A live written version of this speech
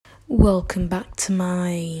Welcome back to my,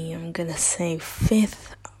 I'm gonna say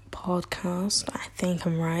 5th podcast. I think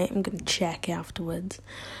I'm right. I'm gonna check afterwards.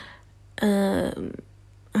 I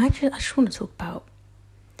just want to talk about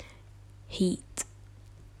heat.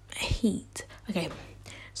 Okay,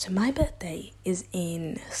 so my birthday is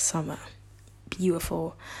in summer.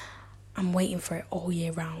 Beautiful. I'm waiting for it all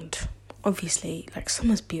year round. Obviously,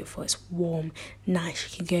 summer's beautiful. It's warm, nice.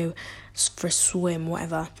 You can go for a swim,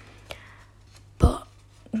 whatever. But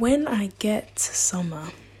when I get to summer,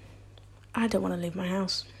 I don't want to leave my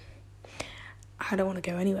house. I don't want to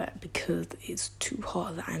go anywhere because it's too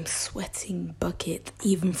hot that I'm sweating bucket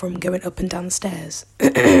even from going up and down the stairs.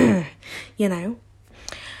 In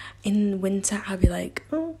winter I'll be like,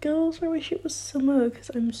 oh girls, I wish it was summer because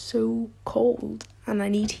I'm so cold and I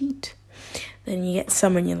need heat. Then you get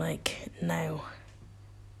summer and you're like, no,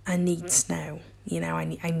 I need snow.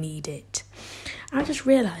 I need it. I just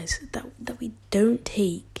realised that we don't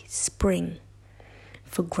take spring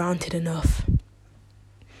for granted enough.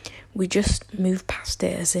 We just move past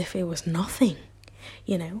it as if it was nothing.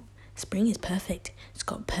 Spring is perfect. It's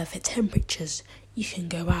got perfect temperatures. You can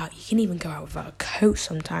go out. You can even go out without a coat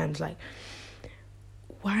sometimes.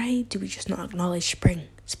 Why do we just not acknowledge spring?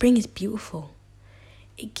 Spring is beautiful.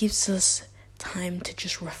 It gives us time to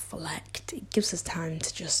just reflect. It gives us time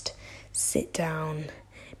to just sit down,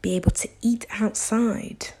 be able to eat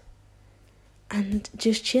outside, and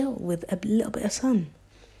just chill with a little bit of sun.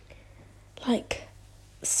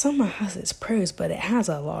 Summer has its pros, but it has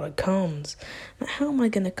a lot of cons. How am I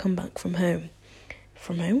going to come back from home?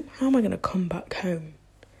 How am I going to come back home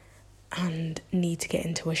and need to get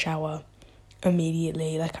into a shower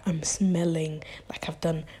immediately? I'm smelling like I've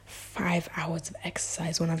done 5 hours of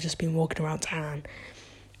exercise when I've just been walking around town.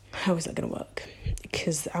 How is that going to work?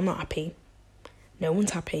 Because I'm not happy. No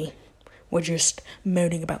one's happy. We're just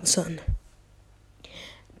moaning about the sun.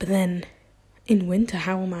 But then in winter,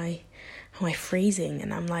 how am I freezing?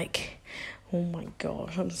 And I'm like, oh my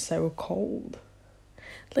gosh, I'm so cold.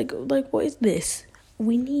 What is this?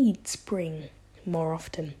 We need spring more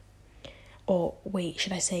often. Or wait,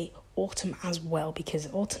 should I say autumn as well?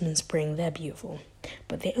 Because autumn and spring, they're beautiful.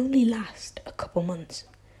 But they only last a couple months.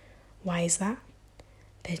 Why is that?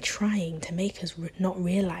 They're trying to make us not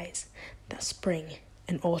realise that spring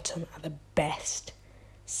and autumn are the best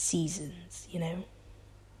seasons,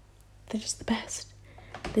 They're just the best.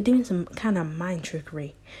 They're doing some kind of mind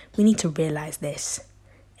trickery. We need to realise this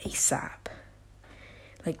ASAP.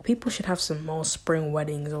 People should have some more spring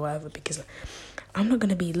weddings or whatever, because I'm not going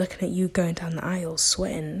to be looking at you going down the aisle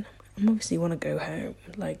sweating. I obviously want to go home.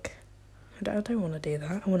 I don't want to do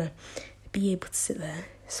that. I want to be able to sit there,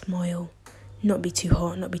 smile, not be too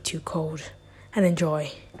hot, not be too cold, and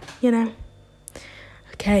enjoy,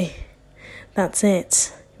 Okay, that's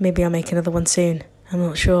it. Maybe I'll make another one soon. I'm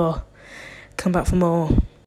not sure. Come back for more.